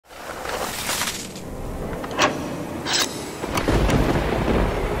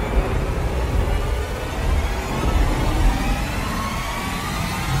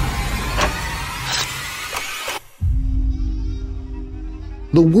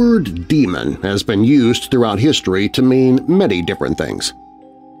The word demon has been used throughout history to mean many different things.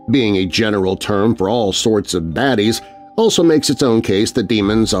 Being a general term for all sorts of baddies also makes its own case that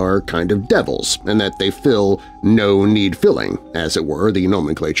demons are kind of devils and that they fill no need filling, as it were, the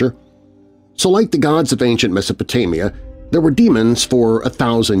nomenclature. So like the gods of ancient Mesopotamia, there were demons for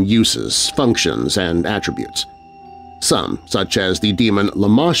 1,000 uses, functions, and attributes. Some, such as the demon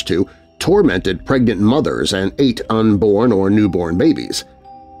Lamashtu, tormented pregnant mothers and ate unborn or newborn babies.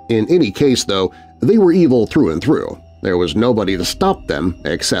 In any case, though, they were evil through and through. There was nobody to stop them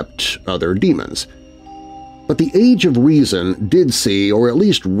except other demons. But the Age of Reason did see or at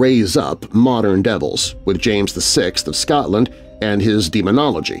least raise up modern devils, with James VI of Scotland and his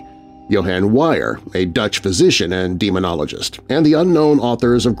Demonology, Johann Weyer, a Dutch physician and demonologist, and the unknown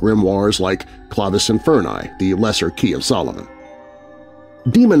authors of grimoires like Clavis Inferni, the Lesser Key of Solomon.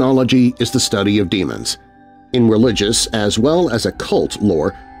 Demonology is the study of demons. In religious as well as occult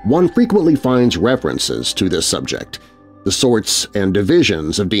lore, one frequently finds references to this subject, the sorts and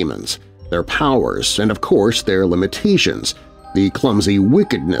divisions of demons, their powers, and of course their limitations, the clumsy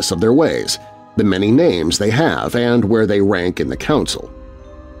wickedness of their ways, the many names they have, and where they rank in the council.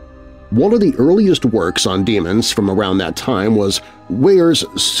 One of the earliest works on demons from around that time was Weyer's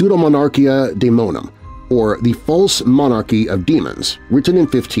Pseudomonarchia Daemonum, or The False Monarchy of Demons, written in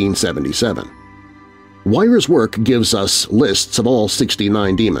 1577. Weyer's work gives us lists of all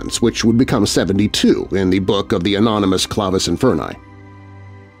 69 demons, which would become 72 in the book of the anonymous Clavis Inferni.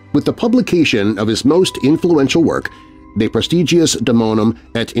 With the publication of his most influential work, De Prestigiis Daemonum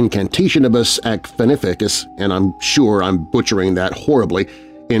et Incantationibus ac Veneficis, and I'm sure I'm butchering that horribly,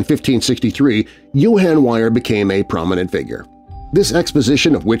 in 1563, Johann Weyer became a prominent figure. This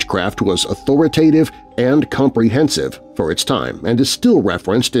exposition of witchcraft was authoritative and comprehensive for its time and is still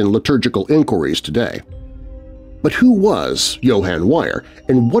referenced in liturgical inquiries today. But who was Johann Weyer,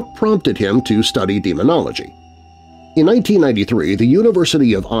 and what prompted him to study demonology? In 1993, the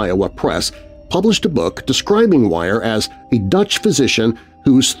University of Iowa Press published a book describing Weyer as a Dutch physician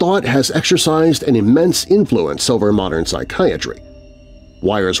whose thought has exercised an immense influence over modern psychiatry.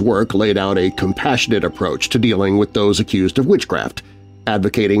 Weyer's work laid out a compassionate approach to dealing with those accused of witchcraft,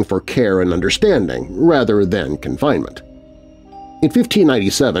 advocating for care and understanding rather than confinement. In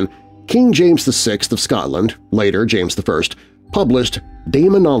 1597, King James VI of Scotland, later James I, published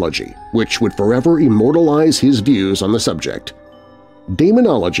Demonology, which would forever immortalize his views on the subject.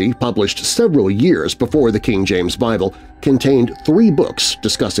 Demonology, published several years before the King James Bible, contained 3 books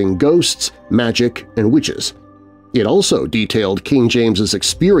discussing ghosts, magic, and witches. It also detailed King James's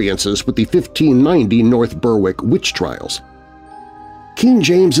experiences with the 1590 North Berwick witch trials. King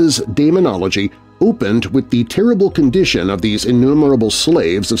James's Demonology opened with the terrible condition of these innumerable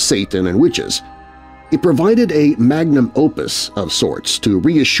slaves of Satan and witches. It provided a magnum opus of sorts to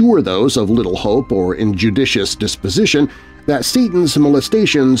reassure those of little hope or injudicious disposition that Satan's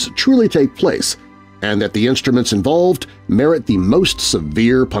molestations truly take place and that the instruments involved merit the most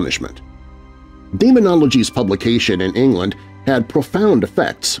severe punishment. Demonology's publication in England had profound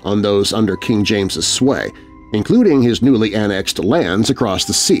effects on those under King James's sway, including his newly annexed lands across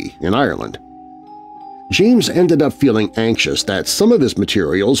the sea in Ireland. James ended up feeling anxious that some of his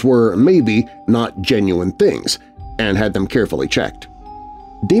materials were maybe not genuine things and had them carefully checked.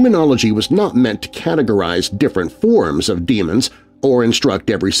 Demonology was not meant to categorize different forms of demons or instruct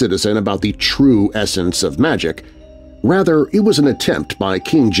every citizen about the true essence of magic. Rather, it was an attempt by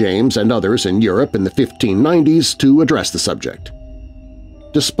King James and others in Europe in the 1590s to address the subject.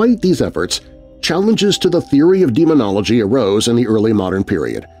 Despite these efforts, challenges to the theory of demonology arose in the early modern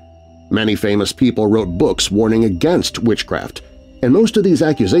period. Many famous people wrote books warning against witchcraft, and most of these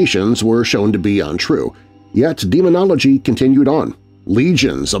accusations were shown to be untrue, yet demonology continued on.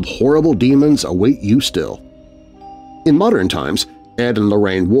 Legions of horrible demons await you still. In modern times, Ed and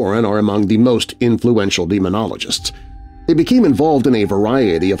Lorraine Warren are among the most influential demonologists. They became involved in a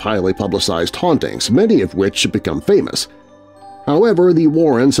variety of highly publicized hauntings, many of which have become famous. However, the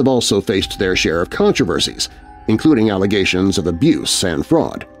Warrens have also faced their share of controversies, including allegations of abuse and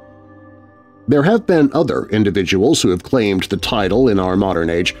fraud. There have been other individuals who have claimed the title in our modern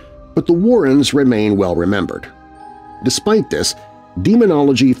age, but the Warrens remain well remembered. Despite this,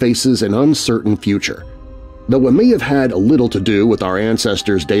 demonology faces an uncertain future. Though it may have had little to do with our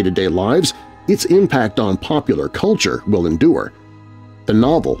ancestors' day-to-day lives, its impact on popular culture will endure. The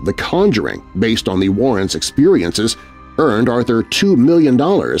novel The Conjuring, based on the Warrens' experiences, earned Arthur $2 million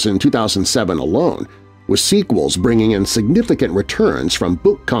in 2007 alone, with sequels bringing in significant returns from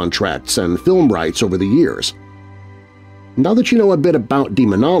book contracts and film rights over the years. Now that you know a bit about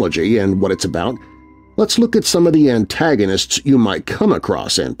demonology and what it's about, Let's look at some of the antagonists you might come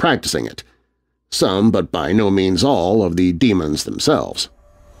across in practicing it. Some, but by no means all, of the demons themselves.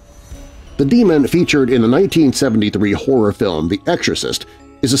 The demon featured in the 1973 horror film The Exorcist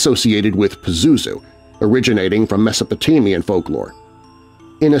is associated with Pazuzu, originating from Mesopotamian folklore.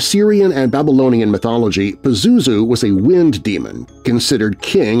 In Assyrian and Babylonian mythology, Pazuzu was a wind demon, considered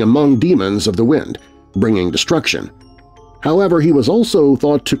king among demons of the wind, bringing destruction. However, he was also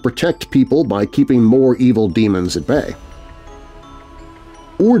thought to protect people by keeping more evil demons at bay.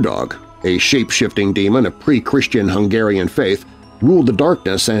 Ordog, a shape-shifting demon of pre-Christian Hungarian faith, ruled the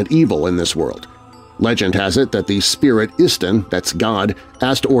darkness and evil in this world. Legend has it that the spirit Isten, that's God,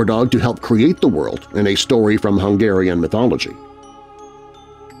 asked Ordog to help create the world in a story from Hungarian mythology.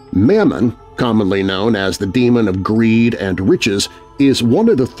 Mammon, commonly known as the demon of greed and riches, is one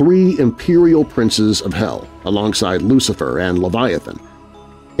of the three imperial princes of hell, alongside Lucifer and Leviathan.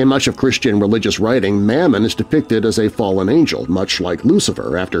 In much of Christian religious writing, Mammon is depicted as a fallen angel, much like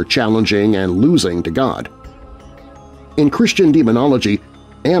Lucifer after challenging and losing to God. In Christian demonology,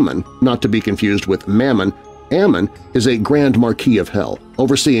 Ammon, not to be confused with Mammon, Ammon is a Grand Marquis of Hell,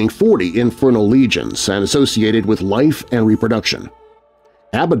 overseeing 40 infernal legions and associated with life and reproduction.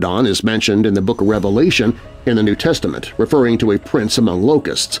 Abaddon is mentioned in the Book of Revelation in the New Testament, referring to a prince among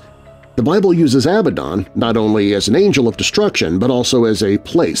locusts. The Bible uses Abaddon not only as an angel of destruction but also as a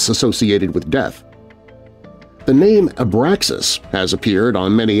place associated with death. The name Abraxas has appeared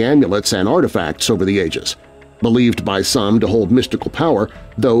on many amulets and artifacts over the ages. Believed by some to hold mystical power,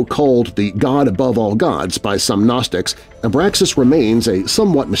 though called the god above all gods by some Gnostics, Abraxas remains a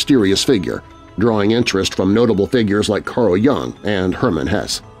somewhat mysterious figure, drawing interest from notable figures like Carl Jung and Hermann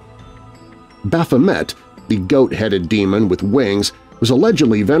Hesse. Baphomet, the goat-headed demon with wings, was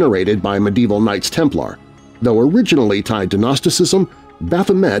allegedly venerated by medieval Knights Templar. Though originally tied to Gnosticism,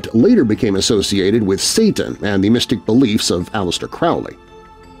 Baphomet later became associated with Satan and the mystic beliefs of Aleister Crowley.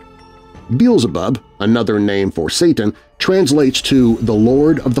 Beelzebub, another name for Satan, translates to the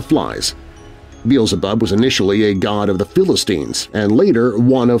Lord of the Flies. Beelzebub was initially a god of the Philistines and later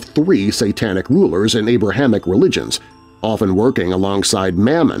one of 3 satanic rulers in Abrahamic religions, often working alongside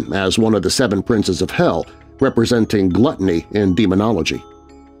Mammon as one of the 7 princes of hell, representing gluttony in demonology.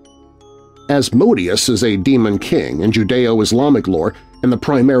 Asmodeus is a demon king in Judeo-Islamic lore and the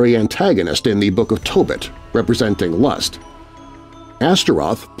primary antagonist in the Book of Tobit, representing lust.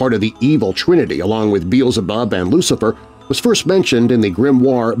 Astaroth, part of the evil trinity along with Beelzebub and Lucifer, was first mentioned in the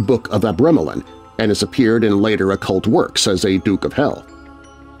grimoire Book of Abramelin and has appeared in later occult works as a Duke of Hell.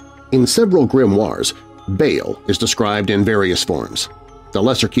 In several grimoires, Baal is described in various forms. The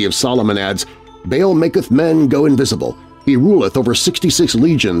Lesser Key of Solomon adds, "Baal maketh men go invisible. He ruleth over 66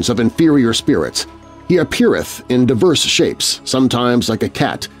 legions of inferior spirits. He appeareth in diverse shapes, sometimes like a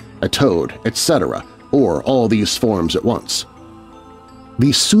cat, a toad, etc., or all these forms at once."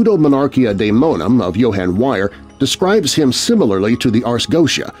 The Pseudo-Monarchia Daemonum of Johann Weyer describes him similarly to the Ars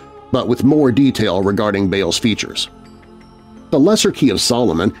Goetia, but with more detail regarding Baal's features. The Lesser Key of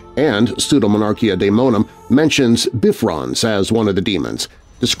Solomon and Pseudo-Monarchia Daemonum mentions Bifrons as one of the demons,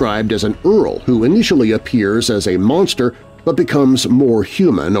 described as an earl who initially appears as a monster but becomes more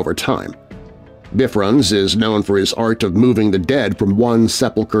human over time. Bifrons is known for his art of moving the dead from one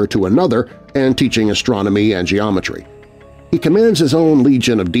sepulchre to another and teaching astronomy and geometry. He commands his own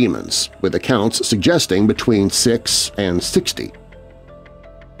legion of demons, with accounts suggesting between 6 and 60.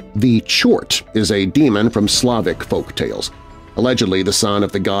 The Chort is a demon from Slavic folk tales, allegedly the son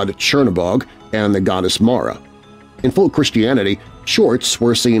of the god Chernobog and the goddess Mara. In folk Christianity, Chorts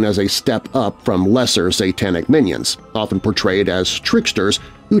were seen as a step up from lesser satanic minions, often portrayed as tricksters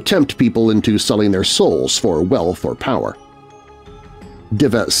who tempt people into selling their souls for wealth or power.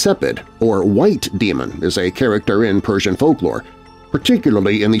 Diva Sepid, or White Demon, is a character in Persian folklore,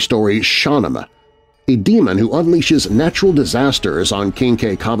 particularly in the story Shahnameh. A demon who unleashes natural disasters on King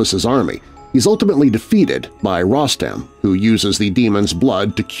Kavas's army. He's ultimately defeated by Rostam, who uses the demon's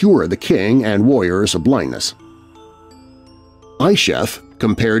blood to cure the king and warriors of blindness. Isheth,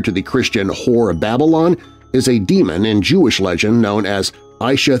 compared to the Christian whore of Babylon, is a demon in Jewish legend known as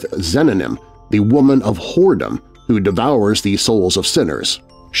Isheth Zenonim, the woman of whoredom, who devours the souls of sinners.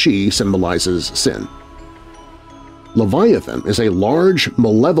 She symbolizes sin. Leviathan is a large,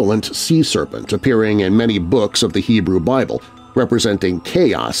 malevolent sea serpent appearing in many books of the Hebrew Bible, representing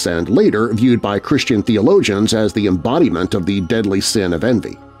chaos and later viewed by Christian theologians as the embodiment of the deadly sin of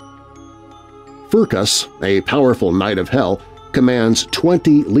envy. Furcus, a powerful knight of hell, commands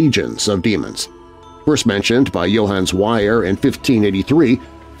 20 legions of demons. First mentioned by Johannes Weyer in 1583,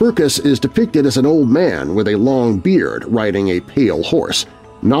 Furcus is depicted as an old man with a long beard riding a pale horse,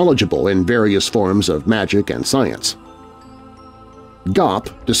 knowledgeable in various forms of magic and science.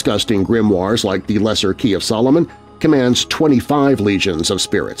 Gop, discussed in grimoires like the Lesser Key of Solomon, commands 25 legions of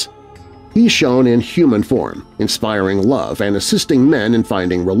spirits. He's shown in human form, inspiring love and assisting men in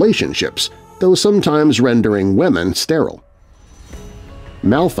finding relationships, though sometimes rendering women sterile.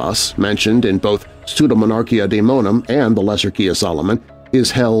 Malthus, mentioned in both Pseudomonarchia Daemonum and the Lesser Key of Solomon,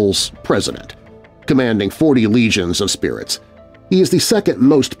 is Hell's president, commanding 40 legions of spirits. He is the second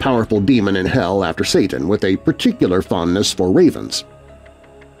most powerful demon in Hell after Satan, with a particular fondness for ravens.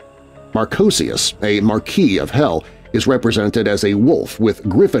 Marcosius, a Marquis of Hell, is represented as a wolf with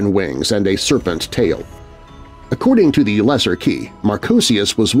griffin wings and a serpent tail. According to the Lesser Key,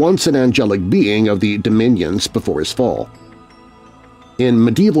 Marcosius was once an angelic being of the dominions before his fall. In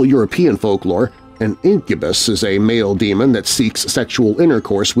medieval European folklore, an incubus is a male demon that seeks sexual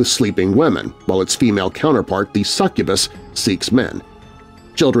intercourse with sleeping women, while its female counterpart, the succubus, seeks men.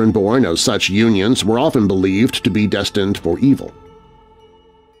 Children born of such unions were often believed to be destined for evil.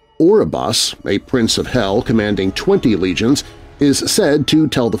 Oribus, a prince of hell commanding 20 legions, is said to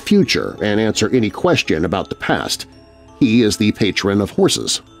tell the future and answer any question about the past. He is the patron of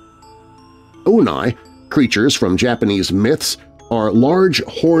horses. Onai, creatures from Japanese myths, are large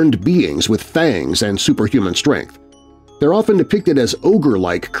horned beings with fangs and superhuman strength. They're often depicted as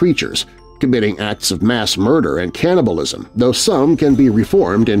ogre-like creatures, committing acts of mass murder and cannibalism, though some can be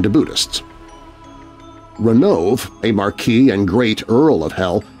reformed into Buddhists. Renove, a Marquis and Great Earl of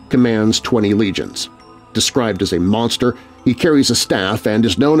Hell, commands 20 legions. Described as a monster, he carries a staff and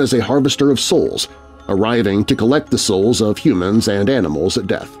is known as a harvester of souls, arriving to collect the souls of humans and animals at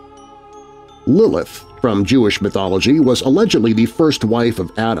death. Lilith, from Jewish mythology, was allegedly the first wife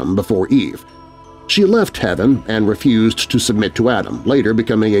of Adam before Eve. She left heaven and refused to submit to Adam, later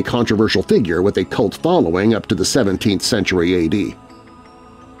becoming a controversial figure with a cult following up to the 17th century AD.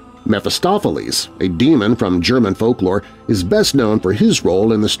 Mephistopheles, a demon from German folklore, is best known for his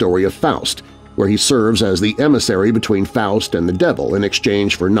role in the story of Faust, where he serves as the emissary between Faust and the devil in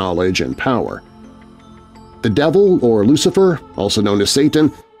exchange for knowledge and power. The devil, or Lucifer, also known as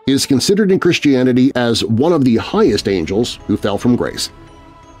Satan, is considered in Christianity as one of the highest angels who fell from grace.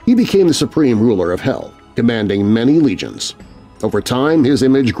 He became the supreme ruler of hell, commanding many legions. Over time, his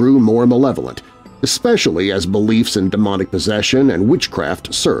image grew more malevolent, especially as beliefs in demonic possession and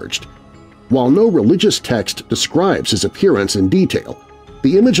witchcraft surged. While no religious text describes his appearance in detail,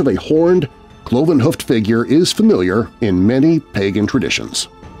 the image of a horned, cloven-hoofed figure is familiar in many pagan traditions.